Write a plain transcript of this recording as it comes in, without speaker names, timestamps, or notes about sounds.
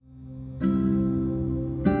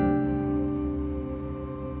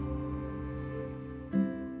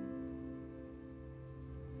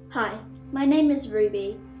My name is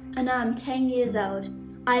Ruby and I am 10 years old.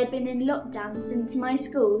 I have been in lockdown since my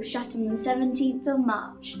school shut on the 17th of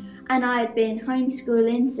March and I have been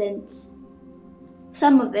homeschooling since.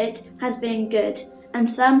 Some of it has been good and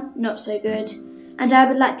some not so good, and I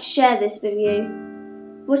would like to share this with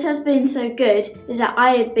you. What has been so good is that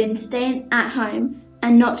I have been staying at home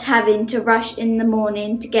and not having to rush in the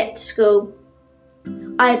morning to get to school.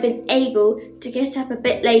 I have been able to get up a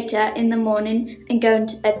bit later in the morning and go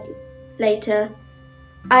into bed later.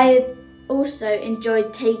 I have also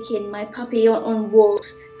enjoyed taking my puppy on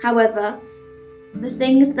walks. However, the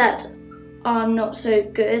things that are not so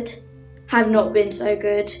good have not been so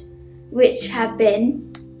good, which have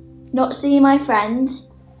been not seeing my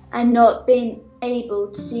friends and not being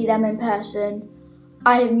able to see them in person.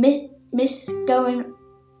 I have missed going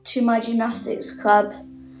to my gymnastics club.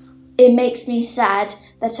 It makes me sad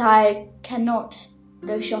that I cannot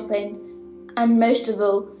go shopping and most of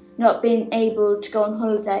all, not being able to go on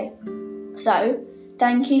holiday. So,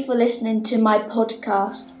 thank you for listening to my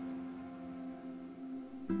podcast.